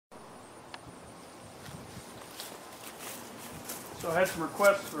So I had some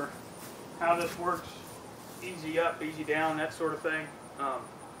requests for how this works, easy up, easy down, that sort of thing. I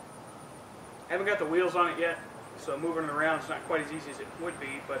haven't got the wheels on it yet, so moving it around is not quite as easy as it would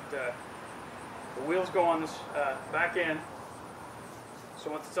be, but the wheels go on this back end, so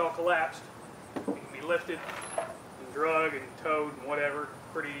once it's all collapsed, it can be lifted and drug and towed and whatever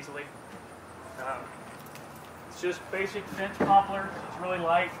pretty easily. It's just basic fence poplar. It's really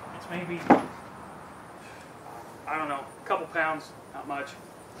light. It's maybe, I don't know, a couple pounds, not much.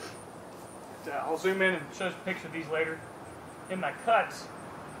 But, I'll zoom in and show some pictures of these later. In my cuts,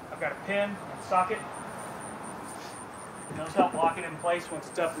 I've got a pin and socket. And those help lock it in place once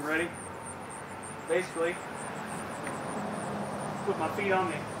it's up and ready. Basically, put my feet on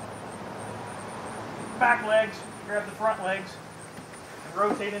the back legs, grab the front legs, and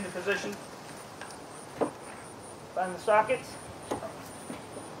rotate into position. Find the sockets.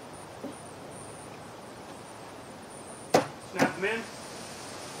 Snap them in.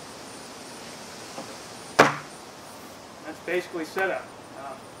 That's basically set up.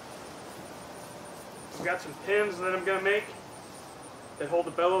 I've got some pins that I'm going to make that hold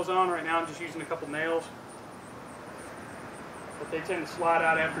the bellows on. Right now I'm just using a couple nails, but they tend to slide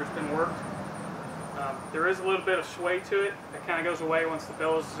out after it's been worked. There is a little bit of sway to it that kind of goes away once the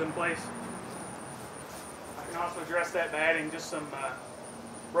bellows is in place. I can also address that by adding just some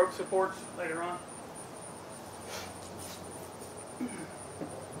rope supports later on.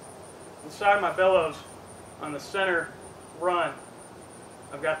 Inside my bellows, on the center run,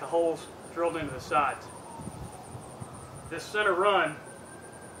 I've got the holes drilled into the sides. This center run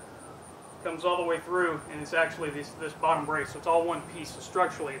comes all the way through, and it's actually this bottom brace, so it's all one piece, so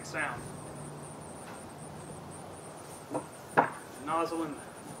structurally it's sound. The nozzle in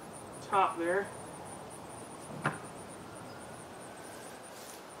the top there. I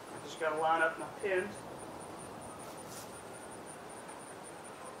just got to line up my pins.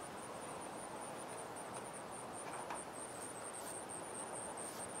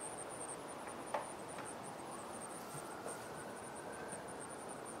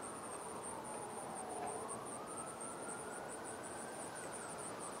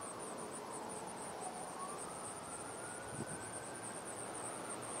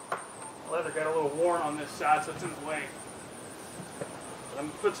 Leather got a little worn on this side, so it's in the way. But I'm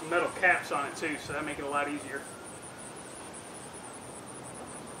going to put some metal caps on it too, so that'll make it a lot easier.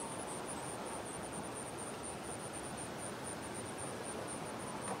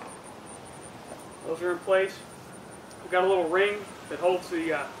 Those are in place. We've got a little ring that holds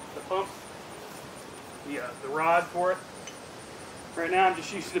the pump, the rod for it. Right now I'm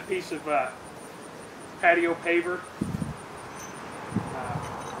just using a piece of patio paver.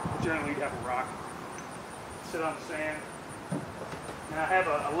 Generally you'd have a rock. Sit on the sand. And I have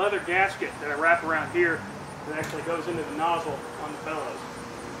a leather gasket that I wrap around here that actually goes into the nozzle on the bellows.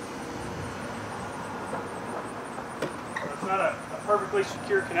 So it's not a perfectly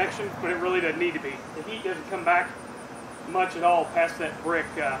secure connection, but it really doesn't need to be. The heat doesn't come back much at all past that brick.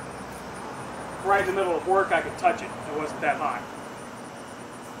 Right in the middle of work I could touch it. It wasn't that high.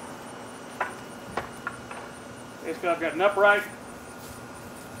 Basically I've got an upright,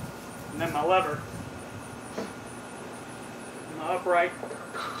 and then my lever. My upright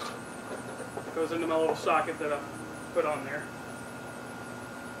goes into my little socket that I put on there.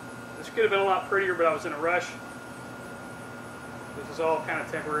 This could have been a lot prettier, but I was in a rush. This is all kind of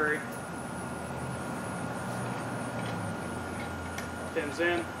temporary. Pins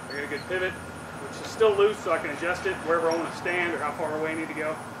in. I got a good pivot, which is still loose, so I can adjust it wherever I want to stand or how far away I need to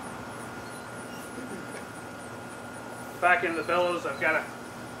go. Back into the bellows, I've got a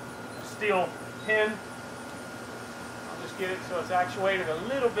steel pin. I'll just get it so it's actuated a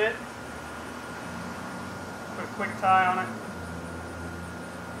little bit. Put a quick tie on it.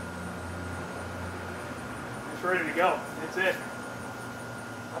 It's ready to go. That's it.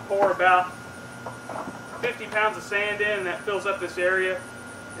 I pour about 50 pounds of sand in, and that fills up this area.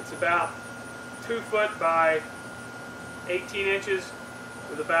 It's about 2 foot by 18 inches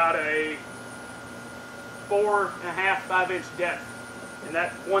with about a 4.5, 5 inch depth. And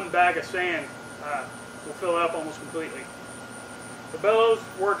that one bag of sand will fill it up almost completely. The bellows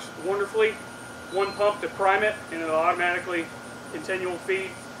works wonderfully. One pump to prime it, and it'll automatically continual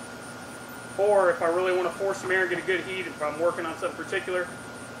feed. Or if I really want to force some air and get a good heat, if I'm working on something particular,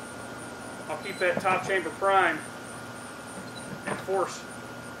 I'll keep that top chamber primed and force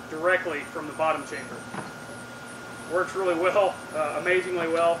directly from the bottom chamber. Works really well, amazingly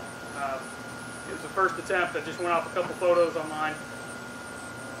well. It was the first attempt. I just went off a couple photos online.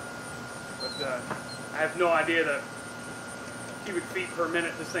 But I have no idea the cubic feet per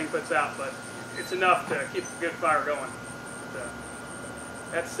minute this thing puts out, but it's enough to keep a good fire going. But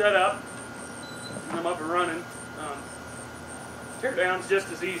that's set up, and I'm up and running. Tear down's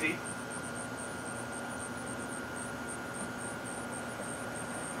just as easy.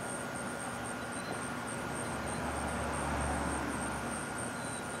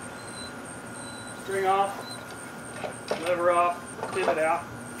 String off, lever off, pivot out.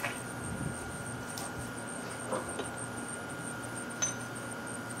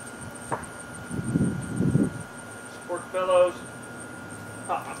 Support bellows,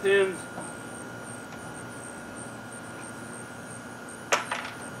 pop my pins.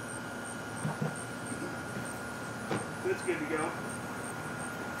 That's good to go.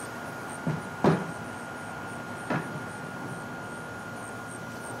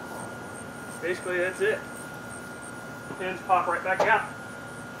 Basically, that's it. Pins pop right back out.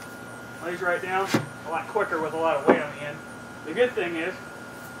 Lays right down. A lot quicker with a lot of weight on the end. The good thing is,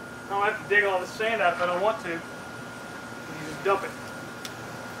 I don't have to dig all this sand out if I don't want to. You just dump it.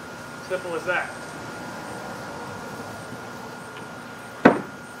 Simple as that.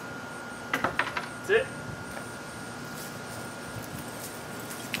 That's it.